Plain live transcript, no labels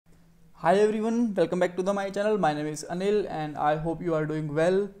Hi everyone, welcome back to my channel. My name is Anil and I hope you are doing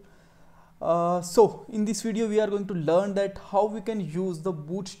well. So in this video we are going to learn that how we can use the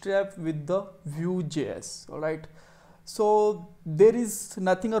Bootstrap with the Vue.js. Alright, so there is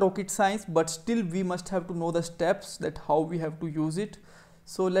nothing a rocket science, but still we must have to know the steps that how we have to use it.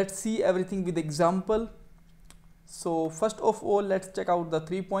 So let's see everything with example. So first of all, let's check out the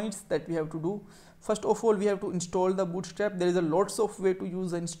 3 points that we have to do. First of all, we have to install the Bootstrap. There is a lots of way to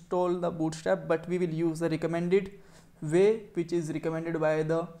use and install the Bootstrap, but we will use the recommended way, which is recommended by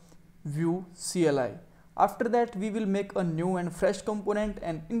the Vue CLI. After that, we will make a new and fresh component,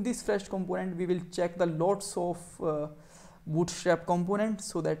 and in this fresh component we will check the lots of Bootstrap components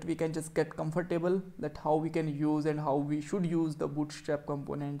so that we can just get comfortable that how we can use and how we should use the Bootstrap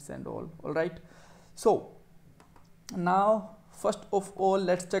components and all right. So now first of all,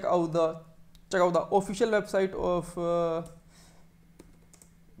 let's check out the official website of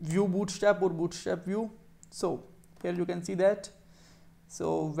Vue Bootstrap or Bootstrap Vue. So here you can see that.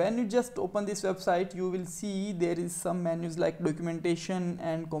 So when you just open this website, you will see there is some menus like documentation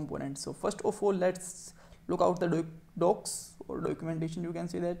and components. So first of all, let's look out the docs or documentation, you can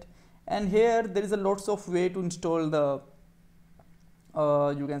see that. And here there is a lots of way to install the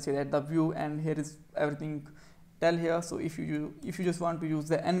you can say that the Vue, and here is everything tell here. So if you just want to use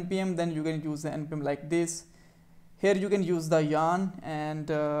the npm, then you can use the npm like this. Here you can use the yarn, and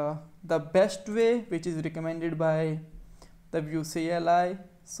the best way, which is recommended by the Vue CLI,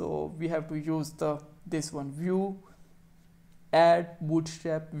 so we have to use this one, Vue add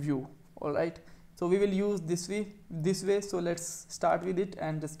bootstrap Vue. All right, so we will use this way. So let's start with it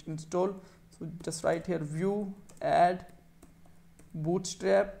and just install. So just write here Vue add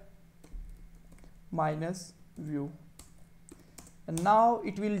bootstrap minus Vue, and now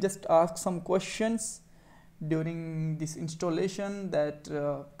it will just ask some questions during this installation that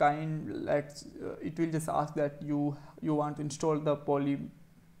it will just ask that you want to install the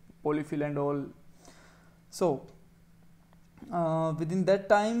polyfill and all. So within that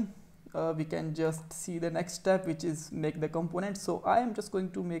time we can just see the next step, which is make the component. So I am just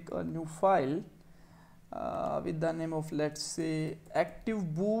going to make a new file with the name of, let's say,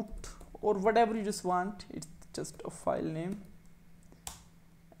 active boot or whatever you just want. It's just a file name,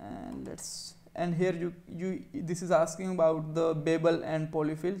 and here this is asking about the Babel and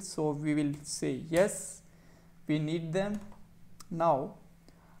polyfill, so we will say yes, we need them. Now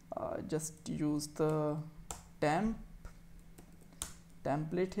just use the template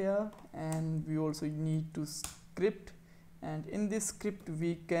here, and we also need to script, and in this script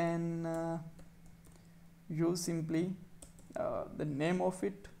we can use simply the name of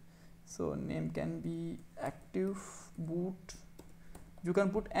it. So name can be active boot. You can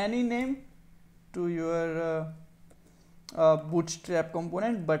put any name to your bootstrap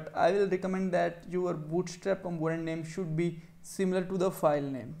component, but I will recommend that your bootstrap component name should be similar to the file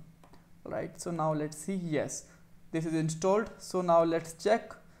name. Right, so now let's see. Yes, this is installed. So now let's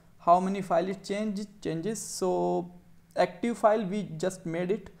check how many file it changes. So active file, we just made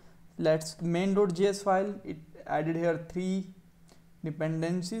it. Let's main.js file, it added here 3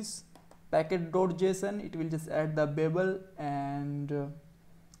 dependencies. Packet.json, it will just add the Babel and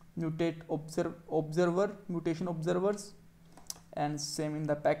mutation observers, and same in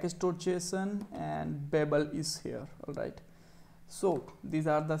the package.json, and Babel is here. All right, so these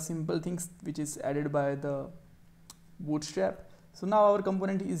are the simple things which is added by the Bootstrap. So now our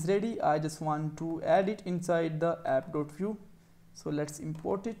component is ready. I just want to add it inside the app.vue. So let's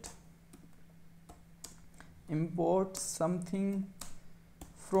import it. Import something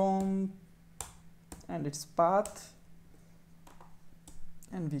from and its path,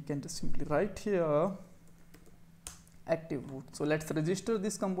 and we can just simply write here active boot. So let's register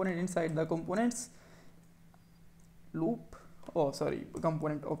this component inside the components loop,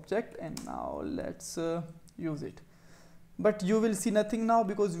 component object, and now let's use it. But you will see nothing now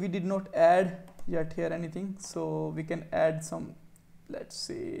because we did not add yet here anything. So we can add some, let's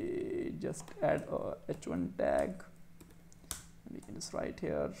say, just add a h1 tag. We can just write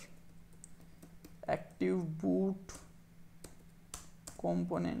here active boot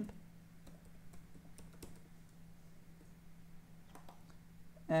component,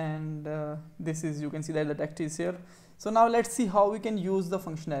 and this is, you can see that the text is here. So now let's see how we can use the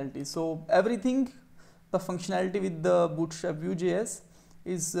functionality. So everything, the functionality with the Bootstrap Vue.js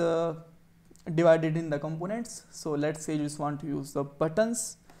is divided in the components. So let's say you just want to use the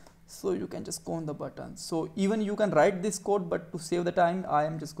buttons, so you can just go on the buttons. So even you can write this code, but to save the time, I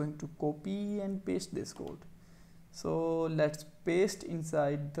am just going to copy and paste this code. So let's paste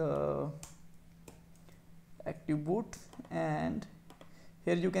inside the active boot, and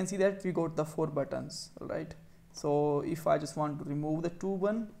here you can see that we got the 4 buttons. All right, so if I just want to remove the 2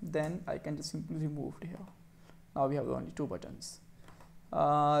 one, then I can just simply remove it here. Now we have only 2 buttons.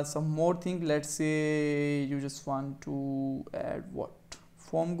 Some more thing, let's say you just want to add what,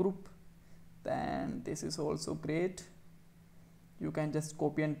 form group, then this is also great. You can just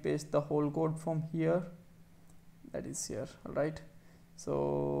copy and paste the whole code from here, that is here. All right,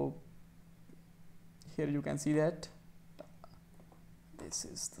 so here you can see that this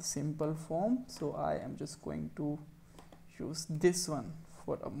is the simple form, so I am just going to use this one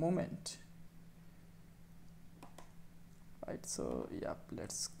for a moment. Right, so yeah,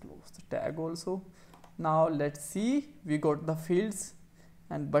 let's close the tag also. Now let's see, we got the fields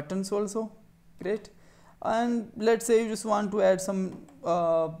and buttons also. Great. And let's say you just want to add some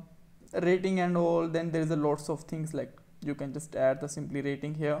rating and all, then there is a lots of things, like you can just add the simply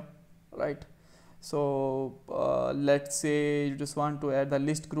rating here. Right, so let's say you just want to add the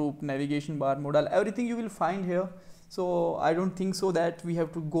list group, navigation bar, modal, everything you will find here. So I don't think so that we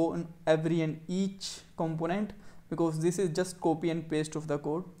have to go on every and each component, because this is just copy and paste of the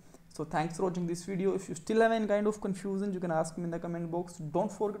code. So thanks for watching this video. If you still have any kind of confusion, you can ask me in the comment box.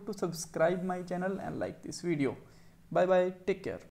 Don't forget to subscribe my channel and like this video. Bye bye, take care.